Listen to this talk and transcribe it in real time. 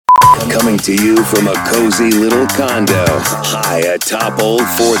Coming to you from a cozy little condo high atop Old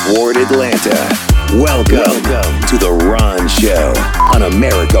Fourth Ward, Atlanta. Welcome to The Ron Show on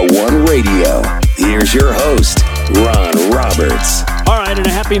America One Radio. Here's your host, Ron Roberts. All right, and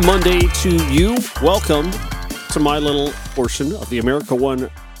a happy Monday to you. Welcome to my little portion of the America One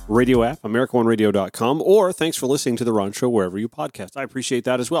Radio app, AmericaOneRadio.com, or thanks for listening to The Ron Show wherever you podcast. I appreciate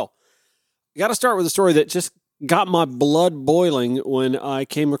that as well. I got to start with a story that just got my blood boiling when I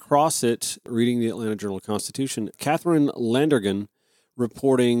came across it reading the Atlanta Journal-Constitution. Catherine Landergan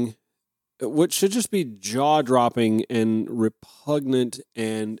reporting what should just be jaw-dropping and repugnant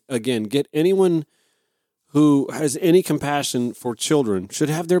and, again, get anyone who has any compassion for children should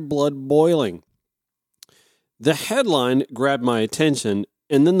have their blood boiling. The headline grabbed my attention,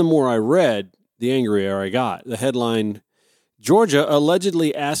 and then the more I read, the angrier I got. The headline, Georgia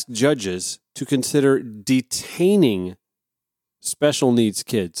allegedly asked judges to consider detaining special needs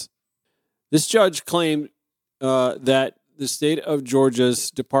kids. This judge claimed that the state of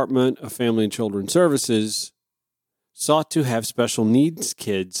Georgia's Department of Family and Children Services sought to have special needs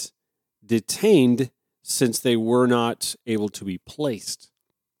kids detained since they were not able to be placed.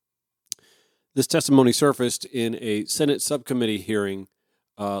 This testimony surfaced in a Senate subcommittee hearing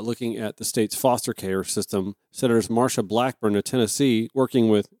looking at the state's foster care system. Senators Marsha Blackburn of Tennessee, working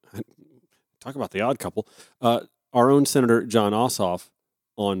with, talk about the odd couple, our own Senator John Ossoff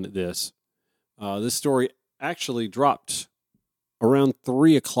on this. This story actually dropped around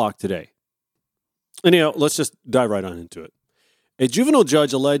 3 o'clock today. Anyhow, let's just dive right on into it. A juvenile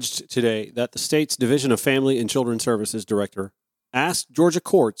judge alleged today that the state's Division of Family and Children Services director asked Georgia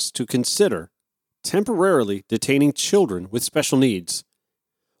courts to consider temporarily detaining children with special needs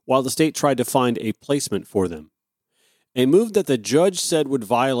while the state tried to find a placement for them, a move that the judge said would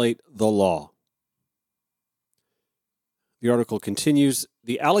violate the law. The article continues,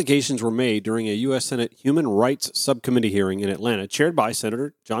 the allegations were made during a U.S. Senate Human Rights Subcommittee hearing in Atlanta, chaired by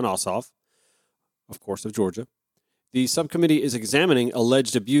Senator John Ossoff, of course, of Georgia. The subcommittee is examining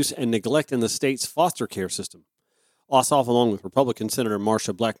alleged abuse and neglect in the state's foster care system. Ossoff, along with Republican Senator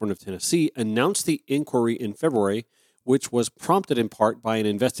Marsha Blackburn of Tennessee, announced the inquiry in February, which was prompted in part by an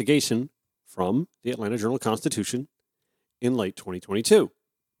investigation from the Atlanta Journal-Constitution in late 2022.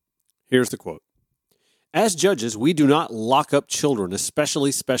 Here's the quote. As judges, we do not lock up children,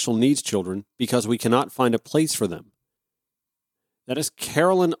 especially special needs children, because we cannot find a place for them. That is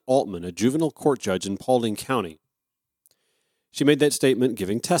Carolyn Altman, a juvenile court judge in Paulding County. She made that statement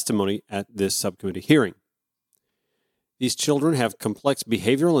giving testimony at this subcommittee hearing. These children have complex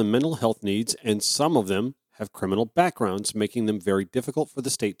behavioral and mental health needs, and some of them have criminal backgrounds, making them very difficult for the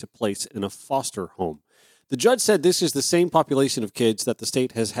state to place in a foster home. The judge said this is the same population of kids that the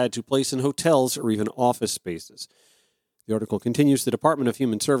state has had to place in hotels or even office spaces. The article continues, the Department of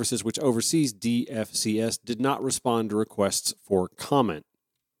Human Services, which oversees DFCS, did not respond to requests for comment.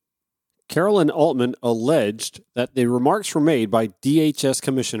 Carolyn Altman alleged that the remarks were made by DHS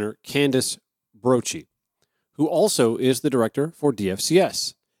Commissioner Candace Brochi, who also is the director for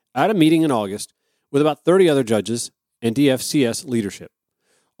DFCS, at a meeting in August with about 30 other judges and DFCS leadership.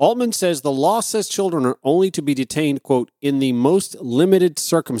 Altman says the law says children are only to be detained, quote, in the most limited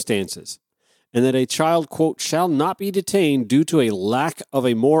circumstances, and that a child, quote, shall not be detained due to a lack of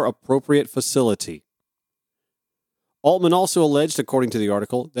a more appropriate facility. Altman also alleged, according to the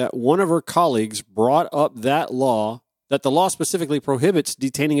article, that one of her colleagues brought up that the law specifically prohibits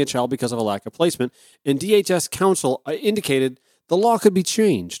detaining a child because of a lack of placement, and DHS counsel indicated the law could be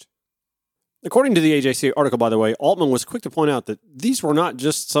changed. According to the AJC article, by the way, Altman was quick to point out that these were not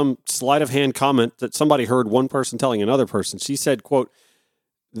just some sleight of hand comment that somebody heard one person telling another person. She said, quote,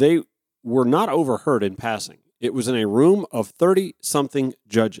 they were not overheard in passing. It was in a room of 30-something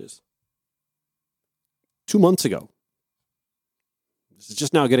judges. 2 months ago. This is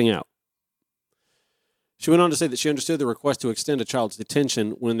just now getting out. She went on to say that she understood the request to extend a child's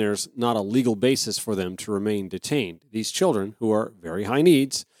detention when there's not a legal basis for them to remain detained. These children, who are very high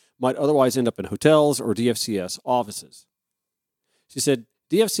needs, might otherwise end up in hotels or DFCS offices. She said,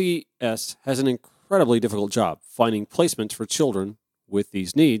 DFCS has an incredibly difficult job. Finding placements for children with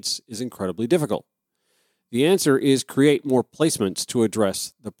these needs is incredibly difficult. The answer is create more placements to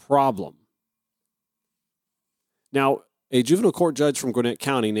address the problem. Now, a juvenile court judge from Gwinnett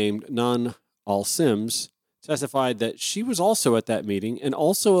County named Nan Al-Sims testified that she was also at that meeting and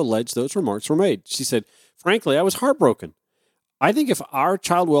also alleged those remarks were made. She said, frankly, I was heartbroken. I think if our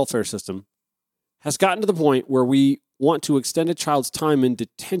child welfare system has gotten to the point where we want to extend a child's time in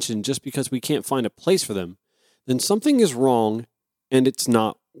detention just because we can't find a place for them, then something is wrong and it's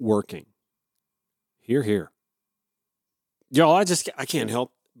not working. Hear, hear. Y'all, I can't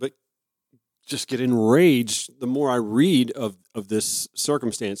help but just get enraged the more I read of this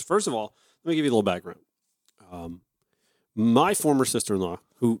circumstance. First of all, let me give you a little background. My former sister-in-law,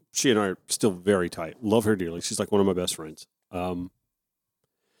 who she and I are still very tight, love her dearly. She's like one of my best friends.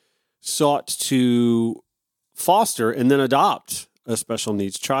 Sought to foster and then adopt a special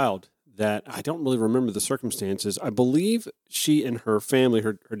needs child that I don't really remember the circumstances. I believe she and her family,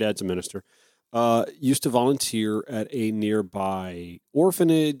 her dad's a minister, used to volunteer at a nearby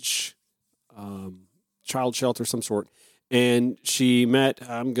orphanage, child shelter, some sort. And she met,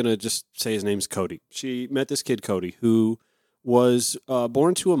 I'm going to just say his name's Cody. She met this kid, Cody, who was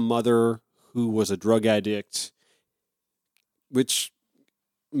born to a mother who was a drug addict, which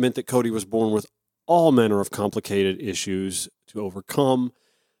meant that Cody was born with all manner of complicated issues to overcome.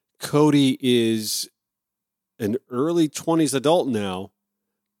 Cody is an early 20s adult now,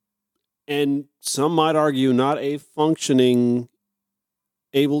 and some might argue not a functioning,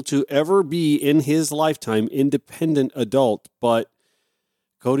 able to ever be in his lifetime independent adult, but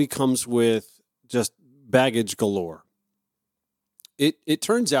Cody comes with just baggage galore. It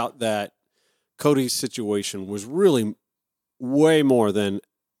turns out that Cody's situation was really way more than,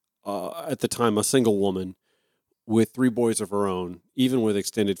 at the time, a single woman with 3 boys of her own, even with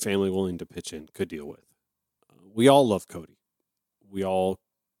extended family willing to pitch in, could deal with. We all love Cody. We all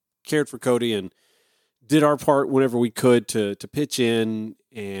cared for Cody and did our part whenever we could to pitch in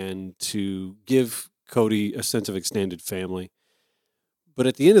and to give Cody a sense of extended family. But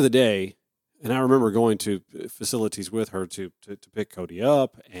at the end of the day, and I remember going to facilities with her to pick Cody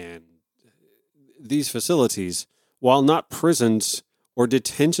up, and these facilities, while not prisons or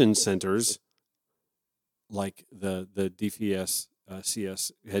detention centers like the DPS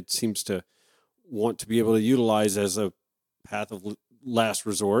CS seems to want to be able to utilize as a path of last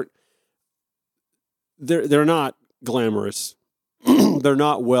resort, they're not glamorous. They're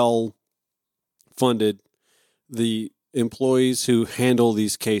not well funded. The employees who handle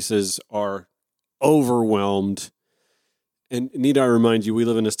these cases are overwhelmed. And need I remind you, we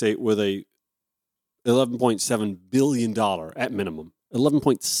live in a state with a $11.7 billion, at minimum,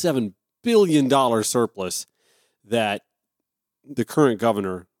 $11.7 billion surplus that the current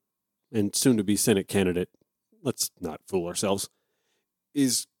governor and soon-to-be Senate candidate, let's not fool ourselves,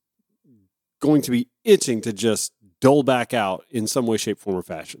 is going to be itching to just dole back out in some way, shape, form, or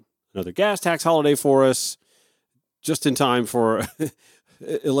fashion. Another gas tax holiday for us, just in time for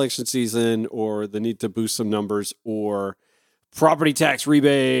election season, or the need to boost some numbers, or property tax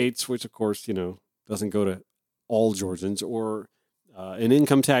rebates, which, of course, doesn't go to all Georgians, or an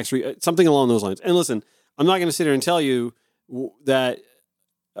income tax, something along those lines. And listen, I'm not going to sit here and tell you that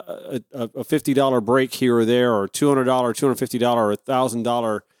a $50 break here or there, or $200, $250, or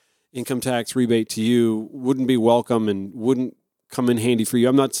 $1,000 income tax rebate to you wouldn't be welcome and wouldn't come in handy for you.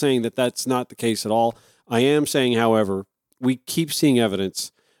 I'm not saying that that's not the case at all. I am saying, however, we keep seeing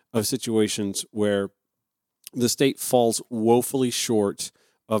evidence of situations where the state falls woefully short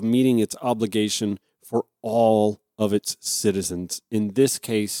of meeting its obligation for all of its citizens. In this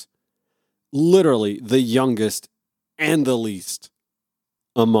case, literally the youngest and the least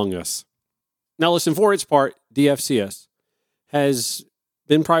among us. Now listen, for its part, DFCS has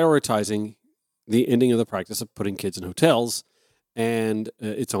been prioritizing the ending of the practice of putting kids in hotels and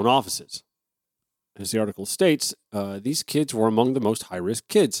its own offices. As the article states, these kids were among the most high-risk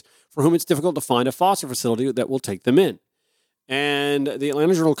kids for whom it's difficult to find a foster facility that will take them in. And the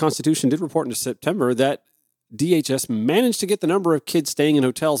Atlanta Journal-Constitution did report in September that DHS managed to get the number of kids staying in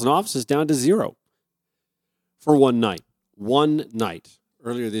hotels and offices down to 0 for one night. One night.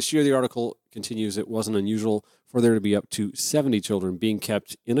 Earlier this year, the article continues, it wasn't unusual for there to be up to 70 children being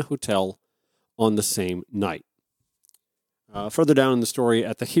kept in a hotel on the same night. Further down in the story,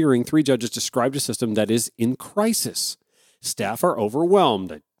 at the hearing, 3 judges described a system that is in crisis. Staff are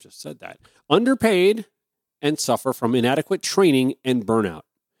overwhelmed, I just said that, underpaid, and suffer from inadequate training and burnout.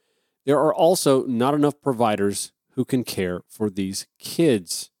 There are also not enough providers who can care for these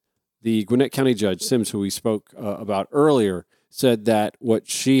kids. The Gwinnett County Judge, Sims, who we spoke about earlier, said that what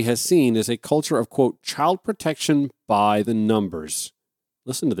she has seen is a culture of, quote, child protection by the numbers.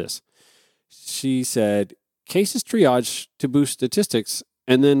 Listen to this. She said, cases triaged to boost statistics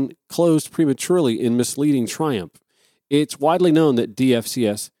and then closed prematurely in misleading triumph. It's widely known that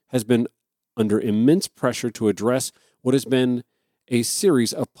DFCS has been under immense pressure to address what has been a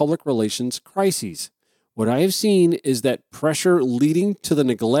series of public relations crises. What I have seen is that pressure leading to the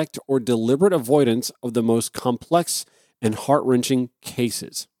neglect or deliberate avoidance of the most complex and heart-wrenching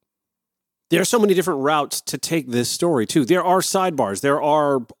cases. There are so many different routes to take this story, too. There are sidebars. There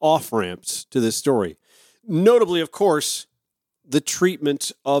are off-ramps to this story. Notably, of course, the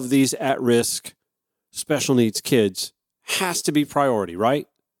treatment of these at-risk special needs kids has to be priority, right?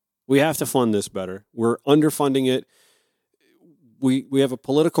 We have to fund this better. We're underfunding it. We have a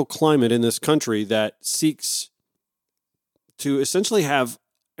political climate in this country that seeks to essentially have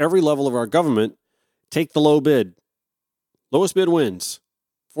every level of our government take the low bid. Lowest bid wins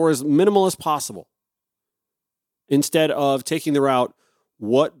for as minimal as possible, instead of taking the route,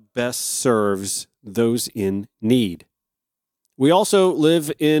 what best serves those in need. We also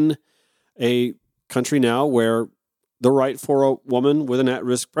live in a country now where the right for a woman with an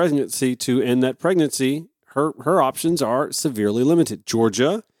at-risk pregnancy to end that pregnancy, her options are severely limited.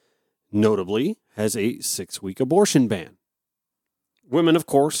 Georgia, notably, has a 6-week abortion ban. Women, of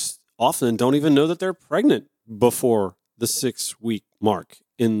course, often don't even know that they're pregnant before the 6-week mark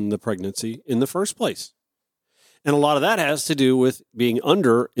in the pregnancy in the first place. And a lot of that has to do with being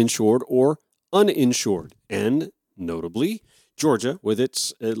underinsured or uninsured. And notably, Georgia, with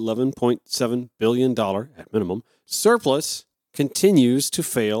its $11.7 billion at minimum surplus, continues to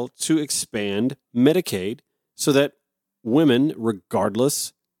fail to expand Medicaid so that women,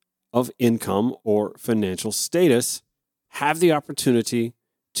 regardless of income or financial status, have the opportunity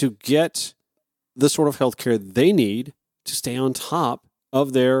to get the sort of health care they need to stay on top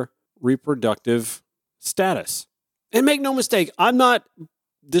of their reproductive status. And make no mistake, I'm not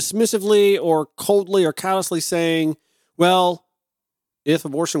dismissively or coldly or callously saying, well, if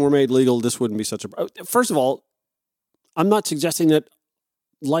abortion were made legal, this wouldn't be such a... First of all, I'm not suggesting that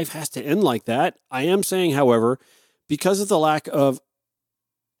life has to end like that. I am saying, however, because of the lack of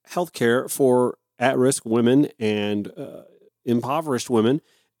health care for at-risk women and impoverished women,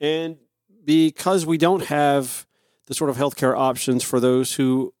 and because we don't have the sort of health care options for those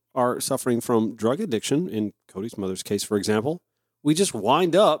who are suffering from drug addiction, in Cody's mother's case, for example, we just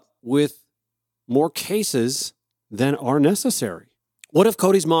wind up with more cases than are necessary. What if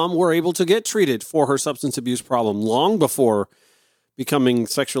Cody's mom were able to get treated for her substance abuse problem long before becoming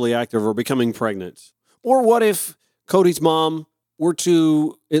sexually active or becoming pregnant? Or what if Cody's mom were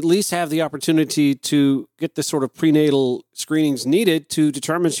to at least have the opportunity to get the sort of prenatal screenings needed to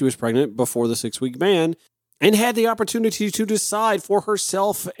determine she was pregnant before the 6-week ban, and had the opportunity to decide for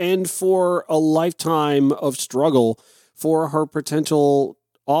herself and for a lifetime of struggle for her potential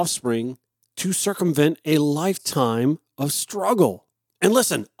offspring to circumvent a lifetime of struggle? And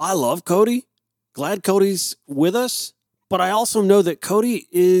listen, I love Cody. Glad Cody's with us. But I also know that Cody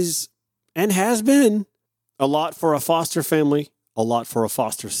is and has been a lot for a foster family, a lot for a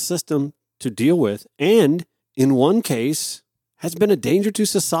foster system to deal with, and in one case has been a danger to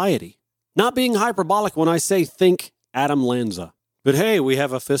society. Not being hyperbolic when I say think Adam Lanza. But hey, we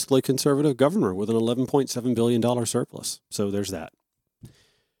have a fiscally conservative governor with an $11.7 billion surplus. So there's that.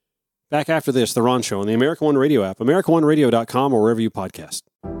 Back after this, The Ron Show on the America One Radio app, AmericaOneRadio.com, or wherever you podcast.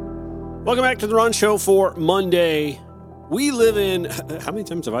 Welcome back to The Ron Show for Monday. We live in, how many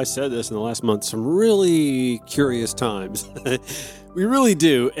times have I said this in the last month? Some really curious times. We really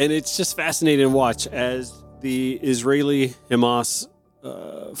do. And it's just fascinating to watch as the Israeli-Hamas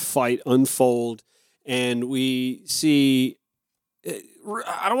fight unfold. And we see,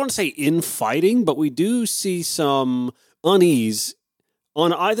 I don't want to say infighting, but we do see some unease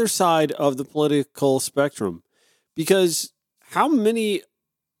on either side of the political spectrum. Because how many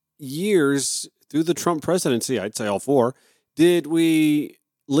years through the Trump presidency, I'd say all 4, did we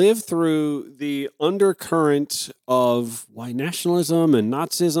live through the undercurrent of white nationalism and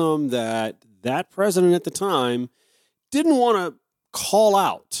Nazism that president at the time didn't want to call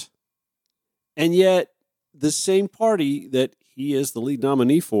out? And yet the same party that he is the lead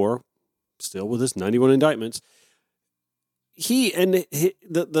nominee for, still with his 91 indictments,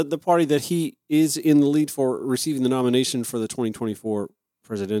 the party that he is in the lead for receiving the nomination for the 2024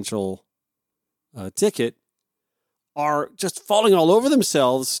 presidential ticket are just falling all over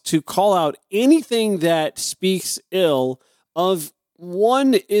themselves to call out anything that speaks ill of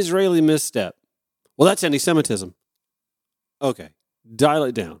one Israeli misstep. Well, that's anti-Semitism. Okay, dial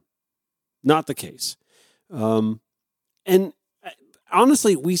it down. Not the case. And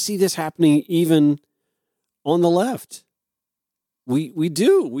honestly, we see this happening even on the left. We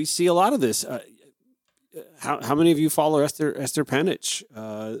do. We see a lot of this. How many of you follow Esther Panich,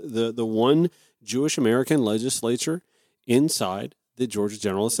 the one Jewish American legislature inside the Georgia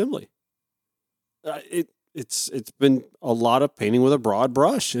General Assembly? It's been a lot of painting with a broad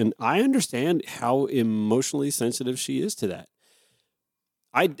brush, and I understand how emotionally sensitive she is to that.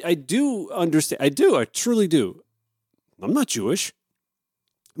 I do understand. I truly do. I'm not Jewish.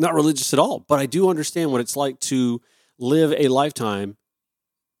 I'm not religious at all, but I do understand what it's like to live a lifetime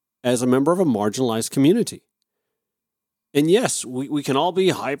as a member of a marginalized community. And yes, we can all be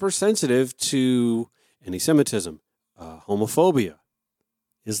hypersensitive to anti-Semitism, homophobia,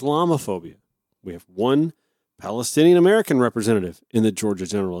 Islamophobia. We have one Palestinian American representative in the Georgia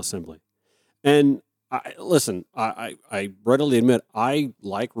General Assembly. And I readily admit I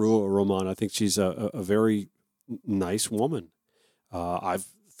like Rua Roman. I think she's a very nice woman. I've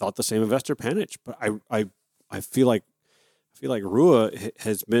thought the same of Esther Panich, but I feel like Rua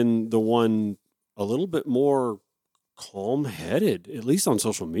has been the one a little bit more calm-headed, at least on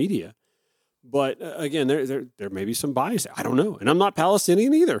social media. But again, there may be some bias. I don't know, and I'm not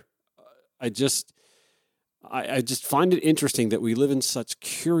Palestinian either. I just find it interesting that we live in such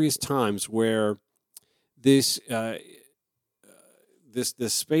curious times where this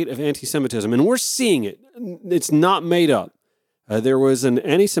spate of anti-Semitism, and we're seeing it. It's not made up. There was an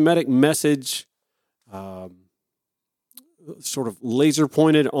anti-Semitic message, sort of laser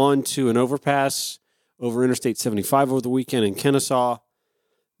pointed onto an overpass over Interstate 75 over the weekend in Kennesaw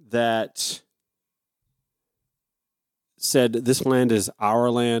that said, "This land is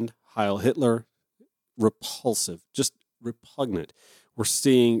our land, Heil Hitler." Repulsive, just repugnant. We're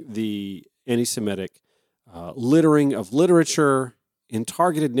seeing the anti-Semitic littering of literature in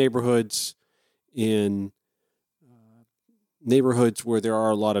targeted neighborhoods, in neighborhoods where there are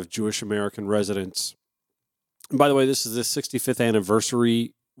a lot of Jewish American residents. And by the way, this is the 65th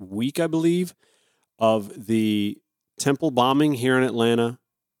anniversary week, I believe, of the temple bombing here in Atlanta.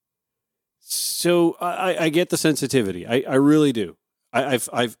 So I get the sensitivity. I really do. I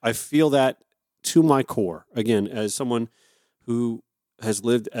feel that to my core. Again, as someone who has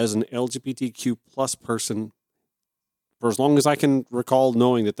lived as an LGBTQ plus person for as long as I can recall,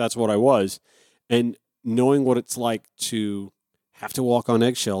 knowing that that's what I was, and knowing what it's like to have to walk on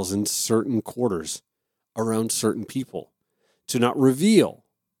eggshells in certain quarters around certain people, to not reveal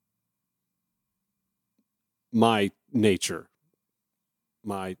my nature,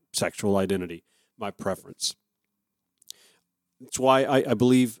 my sexual identity, my preference. It's why I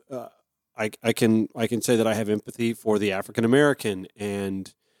believe I can say that I have empathy for the African American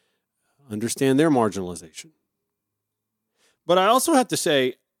and understand their marginalization. But I also have to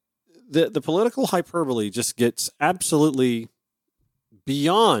say that the political hyperbole just gets absolutely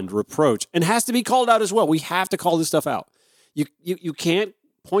beyond reproach and has to be called out as well. We have to call this stuff out. You can't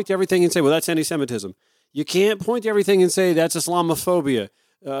point to everything and say, well, that's anti-Semitism. You can't point to everything and say that's Islamophobia,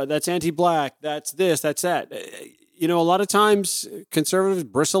 that's anti-black, that's this, that's that. You know, a lot of times conservatives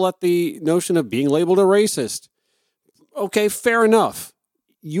bristle at the notion of being labeled a racist. Okay, fair enough.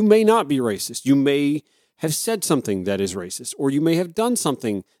 You may not be racist. You may have said something that is racist, or you may have done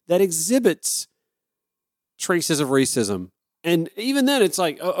something that exhibits traces of racism. And even then, it's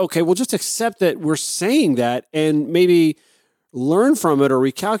like, okay, we'll just accept that we're saying that and maybe learn from it or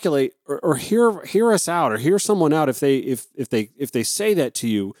recalculate or hear us out or hear someone out if they say that to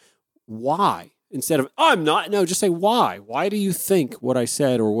you. Why? Instead of, I'm not. No, just say why. Why do you think what I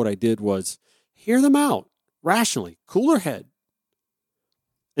said or what I did was? Hear them out rationally, cooler head.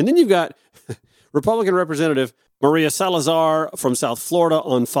 And then you've got Republican Representative Maria Salazar from South Florida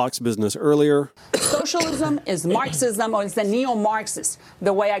on Fox Business earlier. Socialism is Marxism, or it's the neo-Marxists,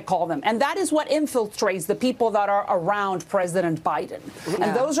 the way I call them. And that is what infiltrates the people that are around President Biden. Yeah.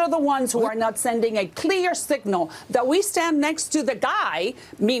 And those are the ones who are not sending a clear signal that we stand next to the guy,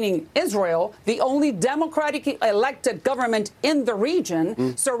 meaning Israel, the only democratically elected government in the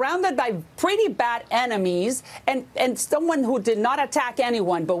region, surrounded by pretty bad enemies, and someone who did not attack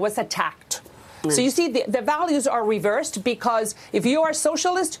anyone but was attacked. So you see, the values are reversed because if you are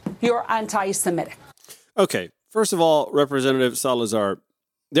socialist, you're anti-Semitic. Okay. First of all, Representative Salazar,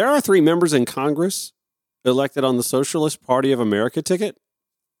 there are 3 members in Congress elected on the Socialist Party of America ticket,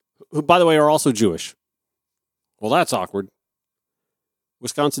 who, by the way, are also Jewish. Well, that's awkward.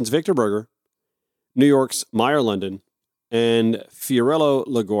 Wisconsin's Victor Berger, New York's Meyer London, and Fiorello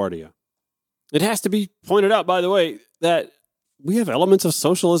LaGuardia. It has to be pointed out, by the way, that we have elements of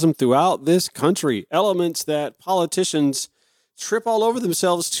socialism throughout this country, elements that politicians trip all over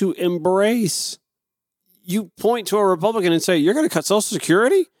themselves to embrace. You point to a Republican and say, you're going to cut Social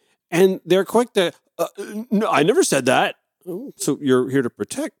Security? And they're quick to, no, I never said that. So you're here to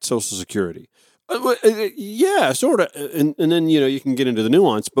protect Social Security. Yeah, sort of. And then, you can get into the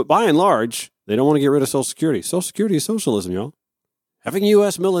nuance. But by and large, they don't want to get rid of Social Security. Social Security is socialism, y'all. Having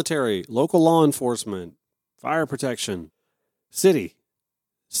U.S. military, local law enforcement, fire protection, city,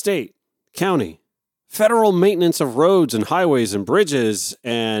 state, county, federal maintenance of roads and highways and bridges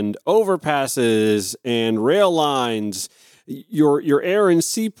and overpasses and rail lines, your air and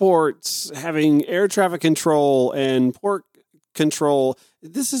seaports having air traffic control and port control.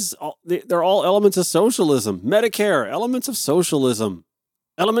 They're all elements of socialism. Medicare, elements of socialism.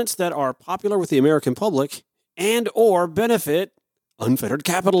 Elements that are popular with the American public and or benefit unfettered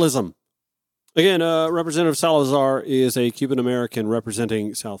capitalism. Again, Representative Salazar is a Cuban-American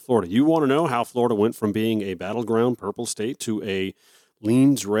representing South Florida. You want to know how Florida went from being a battleground purple state to a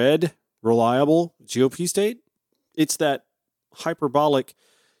leans red, reliable GOP state? It's that hyperbolic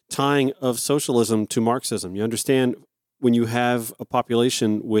tying of socialism to Marxism. You understand, when you have a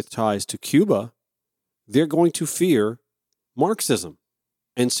population with ties to Cuba, they're going to fear Marxism.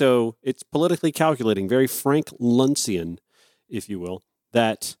 And so it's politically calculating, very Frank Luntzian, if you will,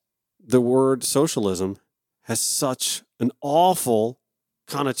 that the word socialism has such an awful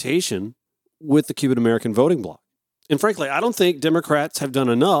connotation with the Cuban-American voting bloc. And frankly, I don't think Democrats have done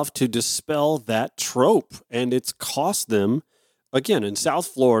enough to dispel that trope. And it's cost them, again, in South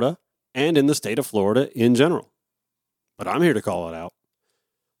Florida and in the state of Florida in general. But I'm here to call it out.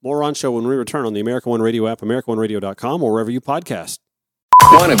 More Ron Show when we return on the America One Radio app, AmericaOneRadio.com, or wherever you podcast.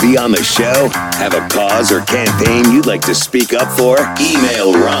 Want to be on the show? Have a cause or campaign you'd like to speak up for?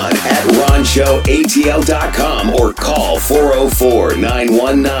 Email Ron at ronshowatl.com or call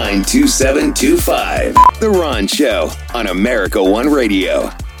 404-919-2725. The Ron Show on America One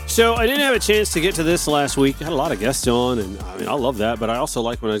Radio. So I didn't have a chance to get to this last week. I had a lot of guests on, and I love that, but I also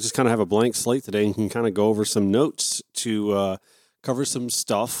like when I just kind of have a blank slate today and can kind of go over some notes to cover some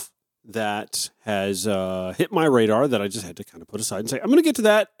stuff that has hit my radar that I just had to kind of put aside and say, I'm going to get to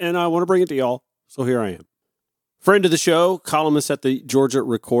that, and I want to bring it to y'all. So here I am. Friend of the show, columnist at the Georgia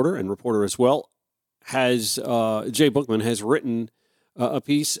Recorder and reporter as well, Jay Bookman has written a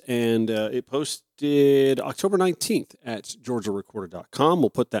piece, and it posted October 19th at georgiarecorder.com. We'll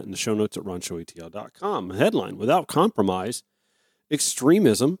put that in the show notes at ronshowatl.com. Headline, Without Compromise,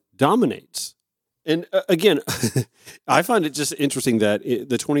 Extremism Dominates. And again, I find it just interesting that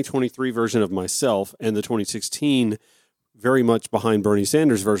the 2023 version of myself and the 2016 very much behind Bernie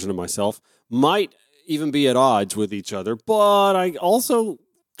Sanders version of myself might even be at odds with each other. But I also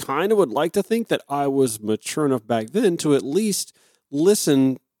kind of would like to think that I was mature enough back then to at least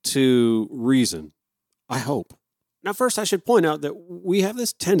listen to reason. I hope. Now, first, I should point out that we have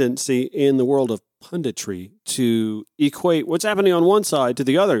this tendency in the world of punditry to equate what's happening on one side to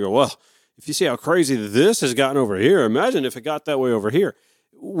the other. Go, well, if you see how crazy this has gotten over here, imagine if it got that way over here.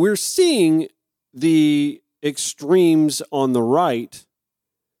 We're seeing the extremes on the right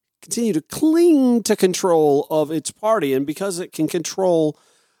continue to cling to control of its party. And because it can control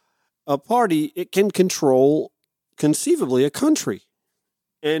a party, it can control, conceivably, a country.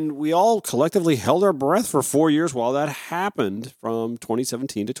 And we all collectively held our breath for 4 years while that happened from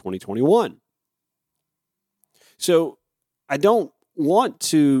 2017 to 2021. So I don't want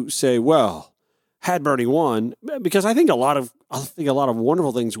to say, well, had Bernie won, because I think a lot of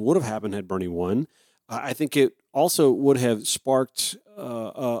wonderful things would have happened had Bernie won. I think it also would have sparked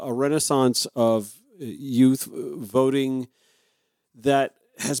a renaissance of youth voting that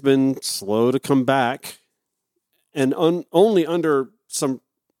has been slow to come back, and only under some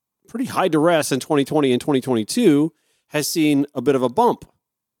pretty high duress in 2020 and 2022 has seen a bit of a bump.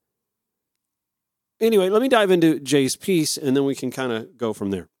 Anyway, let me dive into Jay's piece, and then we can kind of go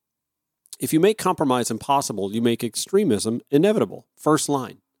from there. If you make compromise impossible, you make extremism inevitable. First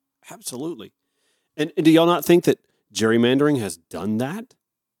line. Absolutely. And do y'all not think that gerrymandering has done that?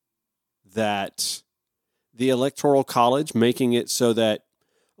 That the Electoral College making it so that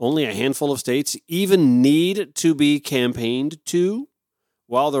only a handful of states even need to be campaigned to,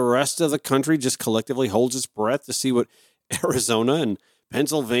 while the rest of the country just collectively holds its breath to see what Arizona and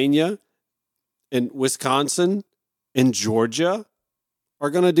Pennsylvania and Wisconsin and Georgia are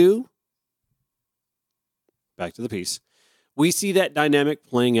going to do? Back to the piece. We see that dynamic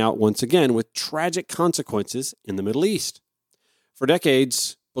playing out once again with tragic consequences in the Middle East. For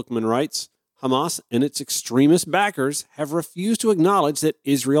decades, Bookman writes, Hamas and its extremist backers have refused to acknowledge that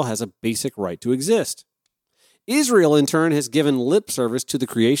Israel has a basic right to exist. Israel, in turn, has given lip service to the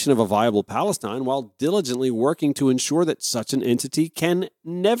creation of a viable Palestine while diligently working to ensure that such an entity can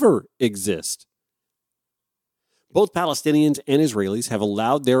never exist. Both Palestinians and Israelis have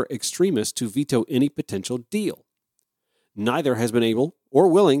allowed their extremists to veto any potential deal. Neither has been able or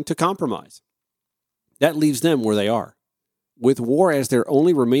willing to compromise. That leaves them where they are, with war as their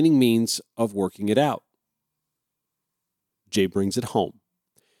only remaining means of working it out. Jay brings it home.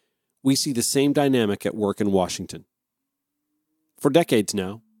 We see the same dynamic at work in Washington. For decades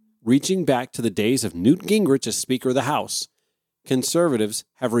now, reaching back to the days of Newt Gingrich as Speaker of the House, conservatives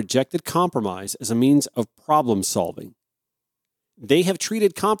have rejected compromise as a means of problem solving. They have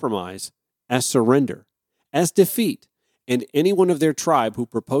treated compromise as surrender, as defeat, and anyone of their tribe who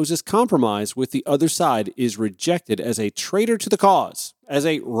proposes compromise with the other side is rejected as a traitor to the cause, as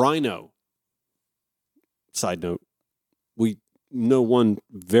a rhino. Side note, we know one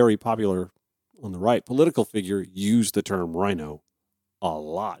very popular on the right political figure used the term rhino a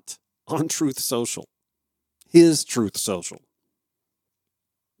lot on Truth Social. His Truth Social.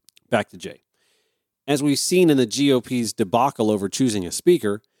 Back to Jay. As we've seen in the GOP's debacle over choosing a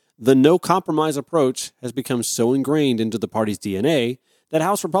speaker, the no-compromise approach has become so ingrained into the party's DNA that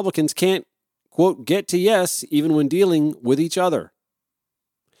House Republicans can't, quote, get to yes even when dealing with each other.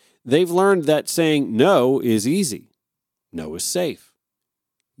 They've learned that saying no is easy. No is safe.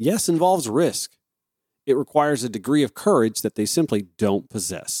 Yes involves risk. It requires a degree of courage that they simply don't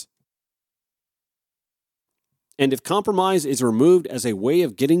possess. And if compromise is removed as a way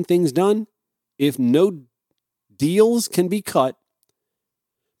of getting things done, if no deals can be cut,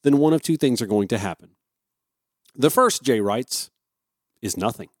 then one of two things are going to happen. The first, Jay writes, is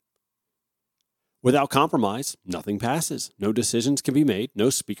nothing. Without compromise, nothing passes. No decisions can be made. No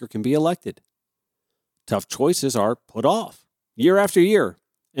speaker can be elected. Tough choices are put off year after year,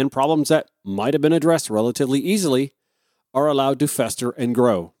 and problems that might have been addressed relatively easily are allowed to fester and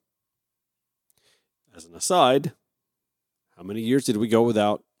grow. As an aside, how many years did we go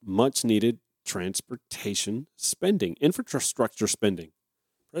without much-needed transportation spending, infrastructure spending?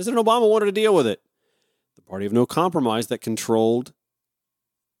 President Obama wanted to deal with it. The party of no compromise that controlled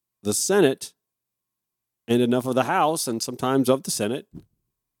the Senate and enough of the House and sometimes of the Senate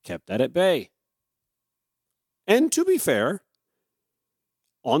kept that at bay. And to be fair,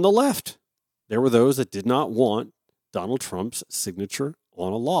 on the left, there were those that did not want Donald Trump's signature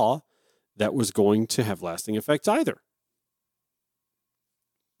on a law that was going to have lasting effects either.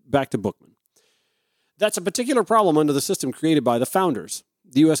 Back to Bookman. That's a particular problem under the system created by the founders.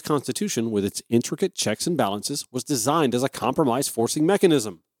 The U.S. Constitution, with its intricate checks and balances, was designed as a compromise-forcing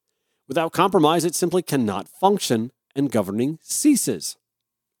mechanism. Without compromise, it simply cannot function, and governing ceases.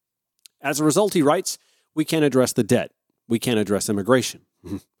 As a result, he writes, we can't address the debt. We can't address immigration.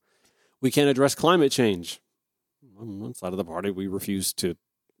 We can't address climate change. On one side of the party, we refuse to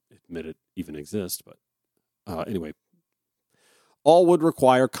admit it even exists. But anyway, all would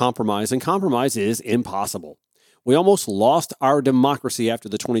require compromise, and compromise is impossible. We almost lost our democracy after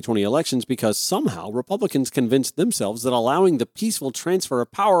the 2020 elections because somehow Republicans convinced themselves that allowing the peaceful transfer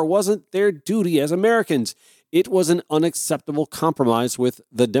of power wasn't their duty as Americans. It was an unacceptable compromise with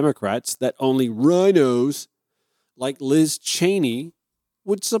the Democrats that only rhinos like Liz Cheney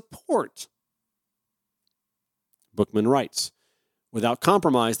would support. Bookman writes, without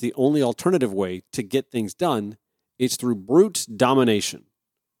compromise, the only alternative way to get things done is through brute domination.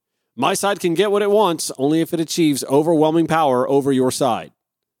 My side can get what it wants only if it achieves overwhelming power over your side.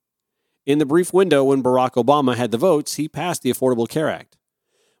 In the brief window when Barack Obama had the votes, he passed the Affordable Care Act.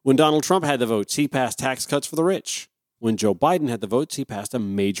 When Donald Trump had the votes, he passed tax cuts for the rich. When Joe Biden had the votes, he passed a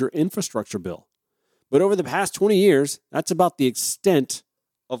major infrastructure bill. But over the past 20 years, that's about the extent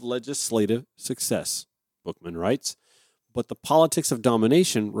of legislative success, Bookman writes. But the politics of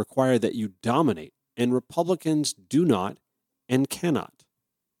domination require that you dominate, and Republicans do not and cannot.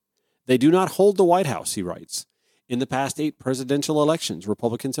 They do not hold the White House, he writes. In the past 8 presidential elections,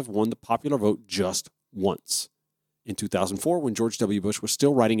 Republicans have won the popular vote just once. In 2004, when George W. Bush was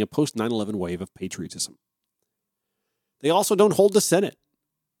still riding a post-9/11 wave of patriotism. They also don't hold the Senate.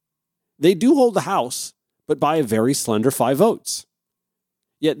 They do hold the House, but by a very slender 5 votes.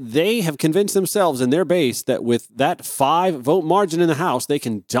 Yet they have convinced themselves and their base that with that 5-vote margin in the House, they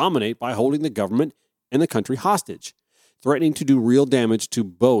can dominate by holding the government and the country hostage, threatening to do real damage to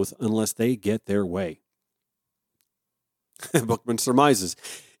both unless they get their way. Bookman surmises,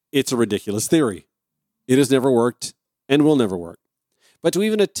 it's a ridiculous theory. It has never worked and will never work. But to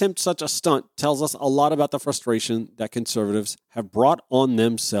even attempt such a stunt tells us a lot about the frustration that conservatives have brought on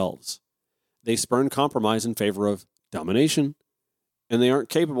themselves. They spurn compromise in favor of domination, and they aren't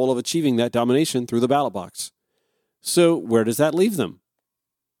capable of achieving that domination through the ballot box. So where does that leave them?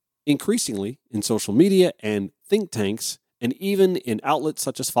 Increasingly, in social media and think tanks, and even in outlets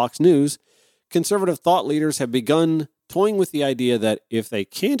such as Fox News, conservative thought leaders have begun toying with the idea that if they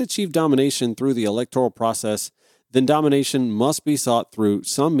can't achieve domination through the electoral process, then domination must be sought through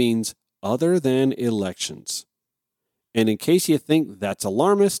some means other than elections. And in case you think that's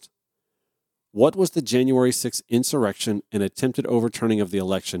alarmist, what was the January 6th insurrection and attempted overturning of the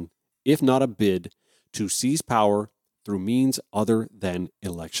election, if not a bid to seize power through means other than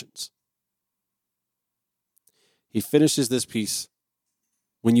elections? He finishes this piece.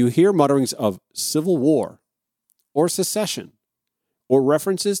 When you hear mutterings of civil war or secession or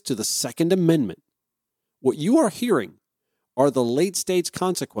references to the Second Amendment, what you are hearing are the late-stage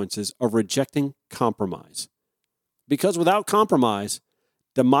consequences of rejecting compromise. Because without compromise,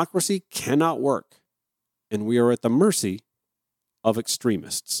 democracy cannot work, and we are at the mercy of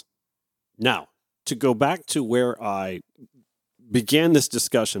extremists. Now, to go back to where I began this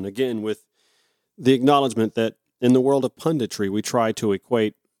discussion, again, with the acknowledgement that in the world of punditry, we try to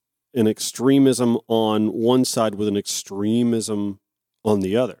equate an extremism on one side with an extremism on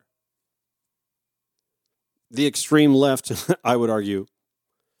the other. The extreme left, I would argue,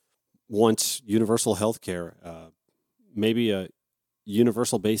 wants universal health care, maybe a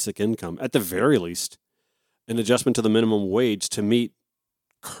universal basic income, at the very least, an adjustment to the minimum wage to meet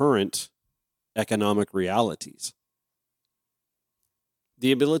current economic realities.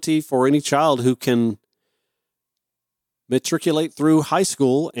 The ability for any child who can matriculate through high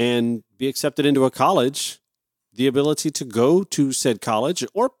school and be accepted into a college, the ability to go to said college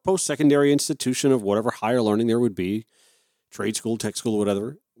or post-secondary institution of whatever higher learning there would be, trade school, tech school,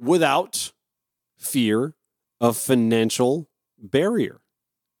 whatever, without fear of financial barrier.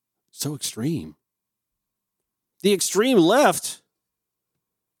 So extreme. The extreme left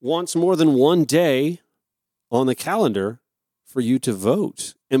wants more than one day on the calendar for you to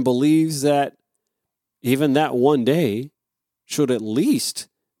vote and believes that even that one day should at least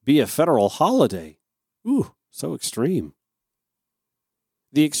be a federal holiday. Ooh, so extreme.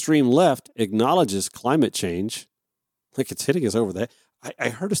 The extreme left acknowledges climate change, like it's hitting us over that. I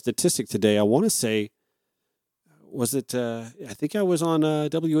heard a statistic today. I want to say, was it, I think I was on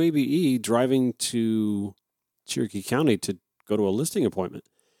WABE driving to Cherokee County to go to a listing appointment,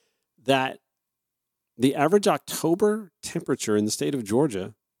 that the average October temperature in the state of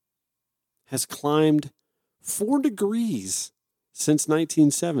Georgia has climbed 4 degrees since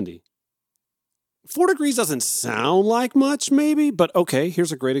 1970. 4 degrees doesn't sound like much, maybe, but okay,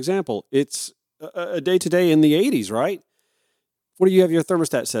 here's a great example. It's a day today in the 80s, right? What do you have your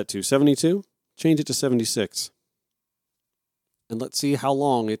thermostat set to? 72? Change it to 76. And let's see how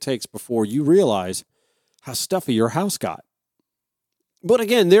long it takes before you realize how stuffy your house got. But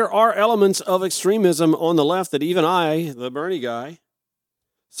again, there are elements of extremism on the left that even I, the Bernie guy,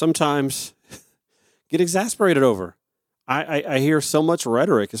 sometimes get exasperated over. I hear so much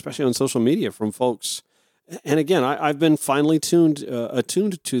rhetoric, especially on social media, from folks. And again, I've been finely attuned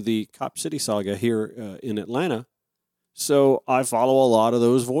to the Cop City saga here in Atlanta. So I follow a lot of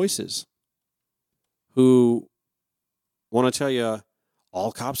those voices who want to tell you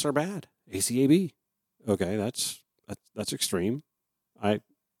all cops are bad. ACAB. Okay, that's extreme. I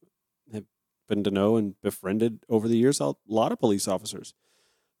have been to know and befriended over the years a lot of police officers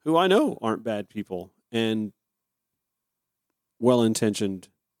who I know aren't bad people and well-intentioned,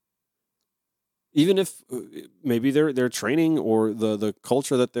 even if maybe their training or the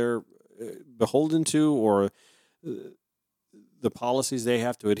culture that they're beholden to or the policies they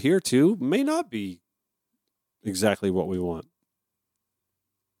have to adhere to may not be exactly what we want.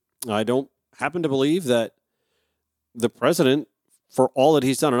 I don't happen to believe that the president, for all that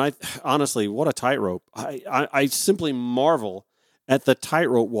he's done, and I honestly, what a tightrope. I simply marvel at the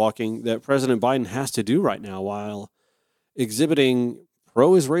tightrope walking that President Biden has to do right now while exhibiting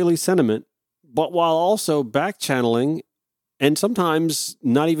pro-Israeli sentiment, but while also back-channeling and sometimes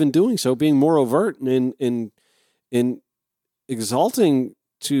not even doing so, being more overt in exalting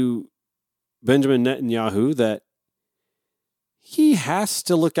to Benjamin Netanyahu that he has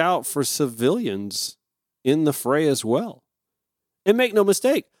to look out for civilians in the fray as well. And make no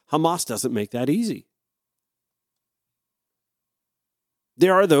mistake, Hamas doesn't make that easy.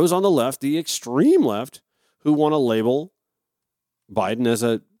 There are those on the left, the extreme left, who want to label Biden as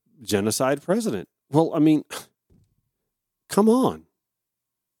a genocide president. Well, I mean, come on.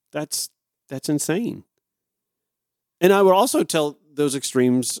 That's insane. And I would also tell those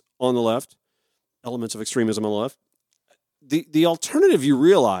extremes on the left, elements of extremism on the left, the alternative you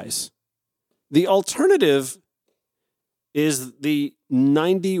realize, the alternative is the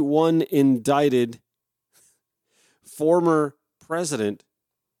 91 indicted former president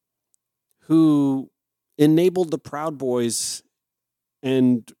who enabled the Proud Boys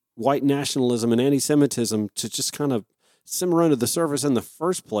and white nationalism and anti-Semitism to just kind of simmer under the surface in the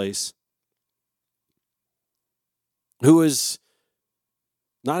first place, who is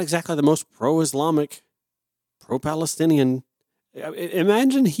not exactly the most pro-Islamic, pro-Palestinian.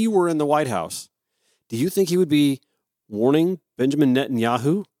 Imagine he were in the White House. Do you think he would be warning Benjamin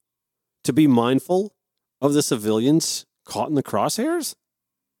Netanyahu to be mindful of the civilians caught in the crosshairs?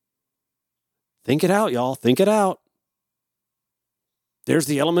 Think it out, y'all. Think it out. There's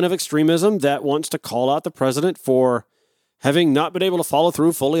the element of extremism that wants to call out the president for having not been able to follow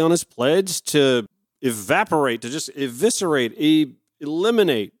through fully on his pledge to evaporate, to just eviscerate,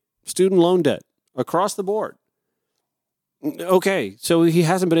 eliminate student loan debt across the board. Okay, so he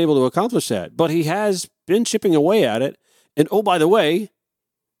hasn't been able to accomplish that, but he has been chipping away at it. And oh, by the way,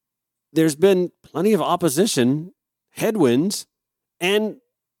 there's been plenty of opposition, headwinds, and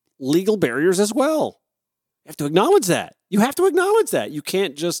legal barriers as well. You have to acknowledge that. You have to acknowledge that. You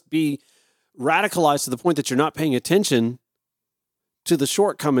can't just be radicalized to the point that you're not paying attention to the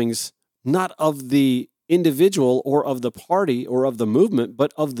shortcomings, not of the individual or of the party or of the movement,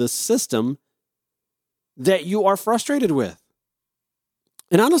 but of the system that you are frustrated with.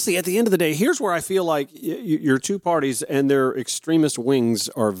 And honestly, at the end of the day, here's where I feel like your two parties and their extremist wings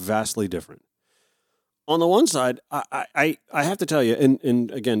are vastly different. On the one side, I have to tell you,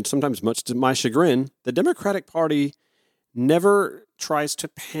 and again, sometimes much to my chagrin, the Democratic Party never tries to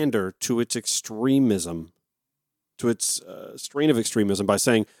pander to its extremism, to its strain of extremism by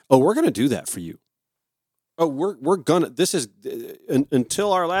saying, oh, we're going to do that for you. Oh, we're going to, this is,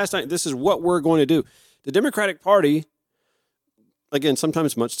 until our last night, this is what we're going to do. The Democratic Party, again,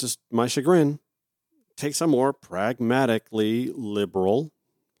 sometimes much to my chagrin, takes a more pragmatically liberal,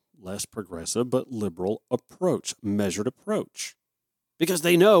 less progressive, but liberal approach, measured approach. Because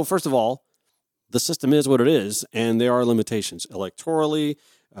they know, first of all, the system is what it is, and there are limitations electorally,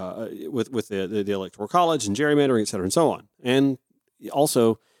 with the Electoral College and gerrymandering, et cetera, and so on. And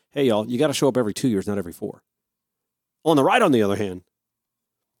also, hey, y'all, you got to show up every 2 years, not every 4. On the right, on the other hand,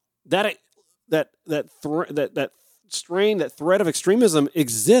 that strain, that threat of extremism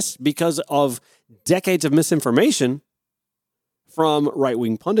exists because of decades of misinformation from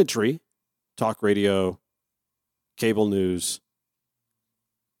right-wing punditry, talk radio, cable news,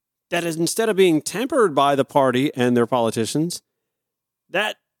 that is, instead of being tempered by the party and their politicians,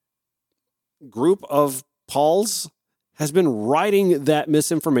 that group of Pauls has been riding that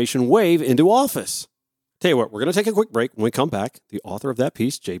misinformation wave into office. Tell you what, we're going to take a quick break. When we come back, the author of that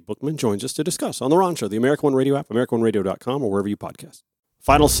piece, Jay Bookman, joins us to discuss on The Ron Show, the American One Radio app, AmericanOneRadio.com, or wherever you podcast.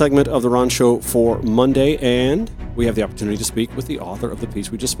 Final segment of The Ron Show for Monday, and we have the opportunity to speak with the author of the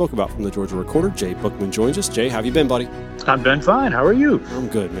piece we just spoke about from the Georgia Recorder. Jay Bookman joins us. Jay, how have you been, buddy? I've been fine. How are you? I'm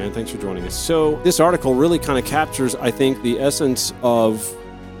good, man. Thanks for joining us. So this article really kind of captures, I think, the essence of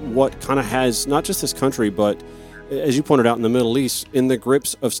what kind of has not just this country, but as you pointed out in the Middle East, in the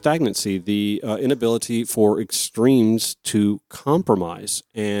grips of stagnancy, the inability for extremes to compromise.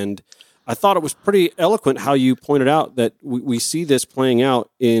 And I thought it was pretty eloquent how you pointed out that we see this playing out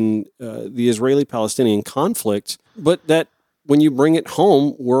in the Israeli-Palestinian conflict, but that when you bring it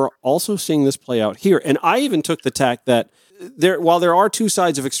home, we're also seeing this play out here. And I even took the tack that while there are two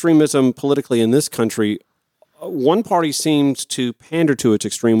sides of extremism politically in this country, one party seems to pander to its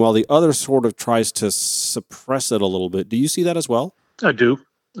extreme while the other sort of tries to suppress it a little bit. Do you see that as well? I do.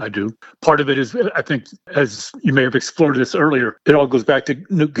 Part of it is, I think, as you may have explored this earlier, it all goes back to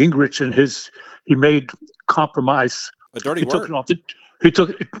Newt Gingrich and he made compromise. A dirty word.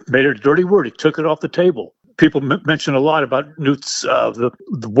 Made it a dirty word. He took it off the table. People mention a lot about Newt's,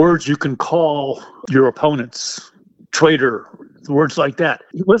 the words you can call your opponents, traitor, words like that.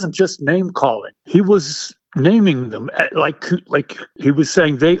 He wasn't just name calling. He was naming them like he was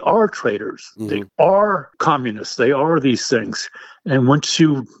saying they are traitors. Mm-hmm. They are communists. They are these things. And once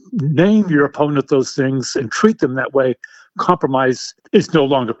you name your opponent those things and treat them that way, compromise is no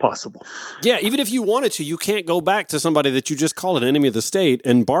longer possible. Yeah, even if you wanted to, you can't go back to somebody that you just called an enemy of the state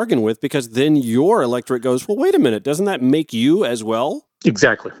and bargain with, because then your electorate goes, well, wait a minute, doesn't that make you as well?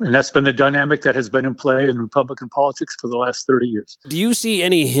 Exactly. And that's been the dynamic that has been in play in Republican politics for the last 30 years. Do you see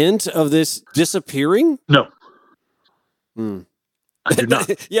any hint of this disappearing? No. I do not.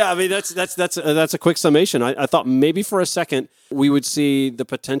 Yeah, I mean, that's a quick summation. I thought maybe for a second we would see the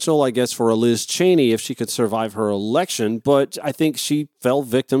potential, I guess, for a Liz Cheney if she could survive her election. But I think she fell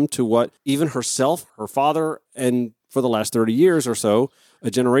victim to what even herself, her father, and for the last 30 years or so, a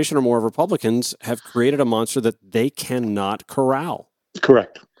generation or more of Republicans have created a monster that they cannot corral.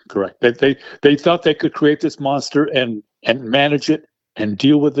 Correct. They thought they could create this monster and manage it and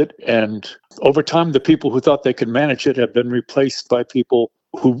deal with it. And over time, the people who thought they could manage it have been replaced by people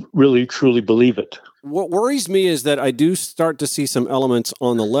who really, truly believe it. What worries me is that I do start to see some elements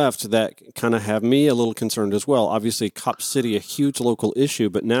on the left that kind of have me a little concerned as well. Obviously, Cop City, a huge local issue,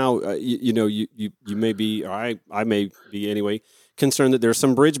 but now, you may be, or I may be anyway, concerned that there's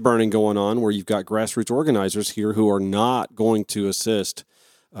some bridge burning going on where you've got grassroots organizers here who are not going to assist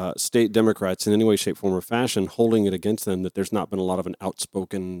state Democrats in any way, shape, form, or fashion, holding it against them that there's not been a lot of an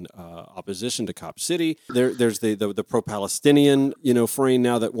outspoken opposition to Cop City. There's the pro-Palestinian frame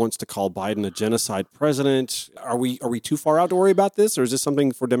now that wants to call Biden a genocide president. Are we too far out to worry about this, or is this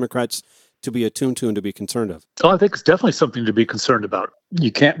something for Democrats to be attuned to and to be concerned of? So I think it's definitely something to be concerned about.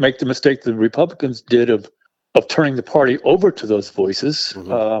 You can't make the mistake the Republicans did of turning the party over to those voices,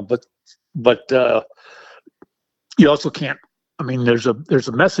 but you also can't. I mean, there's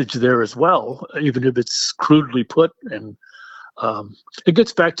a message there as well, even if it's crudely put, and it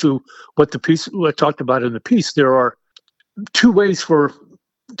gets back to what I talked about in the piece. There are two ways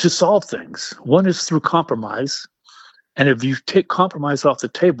to solve things. One is through compromise, and if you take compromise off the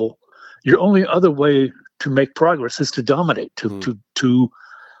table, your only other way to make progress is to dominate, to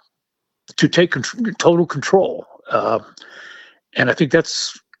take total control, and I think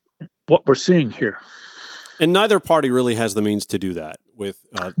that's what we're seeing here. And neither party really has the means to do that. With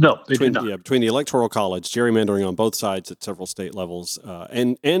no, they do not. Between the Electoral College, gerrymandering on both sides at several state levels,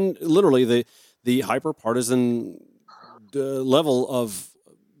 and literally the hyper-partisan level of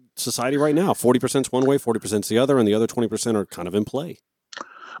society right now. 40% is one way, 40% is the other, and the other 20% are kind of in play.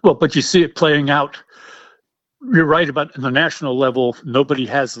 Well, but you see it playing out. You're right about in the national level, nobody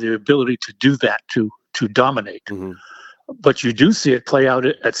has the ability to do that, to dominate. Mm-hmm. But you do see it play out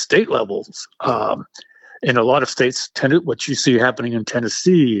at state levels. In a lot of states, what you see happening in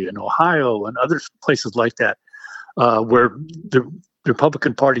Tennessee and Ohio and other places like that, where the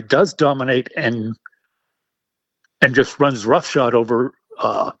Republican Party does dominate and just runs roughshod over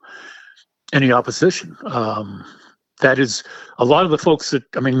any opposition. That is a lot of the folks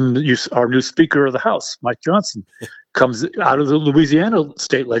our new Speaker of the House, Mike Johnson, comes out of the Louisiana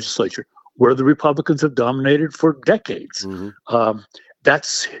state legislature, where the Republicans have dominated for decades. Mm-hmm.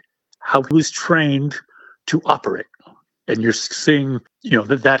 That's how he was trained to operate, and you're seeing,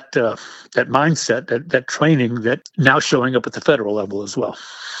 that mindset, that training, that now showing up at the federal level as well.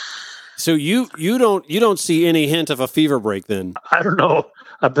 So you don't see any hint of a fever break then? I don't know.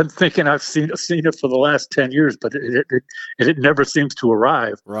 I've been thinking I've seen it for the last 10 years, but it never seems to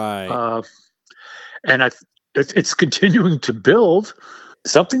arrive. Right. And it's continuing to build.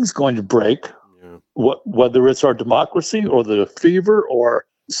 Something's going to break. Yeah. Whether it's our democracy or the fever or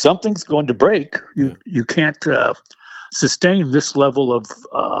something's going to break. You can't sustain this level of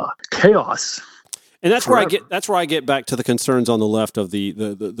chaos. And that's forever. where I get back to the concerns on the left of the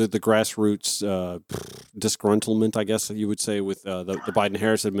grassroots disgruntlement, I guess you would say, with the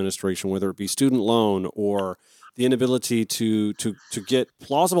Biden-Harris administration, whether it be student loan or the inability to get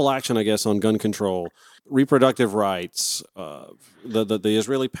plausible action, I guess, on gun control, reproductive rights, the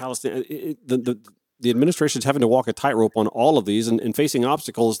Israeli-Palestinian, the administration's having to walk a tightrope on all of these and facing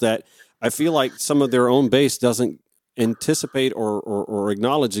obstacles that I feel like some of their own base doesn't anticipate or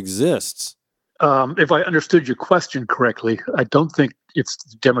acknowledge exists. If I understood your question correctly, I don't think it's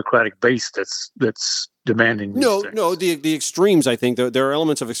the Democratic base that's demanding these things. No, the extremes, I think. There are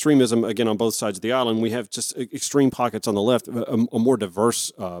elements of extremism, again, on both sides of the aisle, and we have just extreme pockets on the left, a more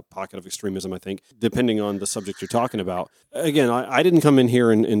diverse pocket of extremism, I think, depending on the subject you're talking about. Again, I didn't come in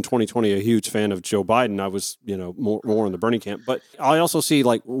here in 2020 a huge fan of Joe Biden. I was, more in the Bernie camp. But I also see,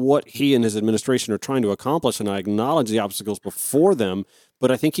 what he and his administration are trying to accomplish, and I acknowledge the obstacles before them. But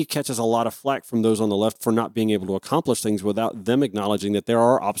I think he catches a lot of flack from those on the left for not being able to accomplish things without them acknowledging that there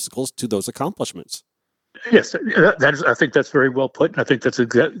are obstacles to those accomplishments. Yes, I think that's very well put. And I think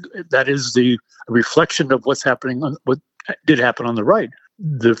that is the reflection of what's happening what did happen on the right.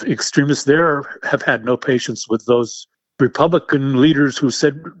 The extremists there have had no patience with those Republican leaders who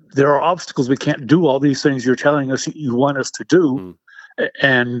said there are obstacles. We can't do all these things you're telling us you want us to do. Mm.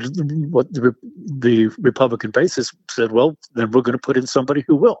 And what the Republican base has said, well, then we're going to put in somebody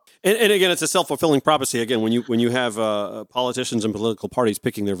who will. And again, it's a self-fulfilling prophecy. Again, when you have politicians and political parties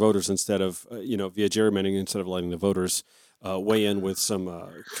picking their voters instead of via gerrymandering, instead of letting the voters weigh in with some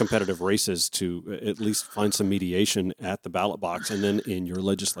competitive races to at least find some mediation at the ballot box and then in your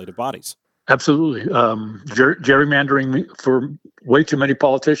legislative bodies. Absolutely. Gerrymandering for way too many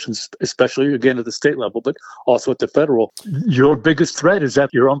politicians, especially, again, at the state level, but also at the federal. Your biggest threat is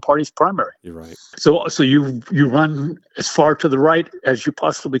at your own party's primary. You're right. So you run as far to the right as you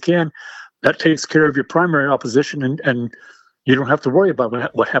possibly can. That takes care of your primary opposition, and you don't have to worry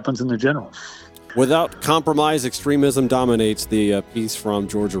about what happens in the general. Without compromise, extremism dominates. The piece from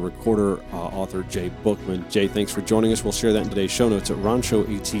Georgia Recorder author Jay Bookman. Jay, thanks for joining us. We'll share that in today's show notes at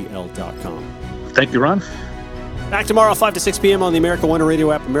ronshowatl.com. Thank you, Ron. Back tomorrow, 5 to 6 p.m. on the America One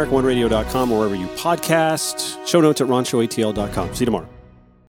Radio app, AmericaOneRadio.com, or wherever you podcast. Show notes at ronshowatl.com. See you tomorrow.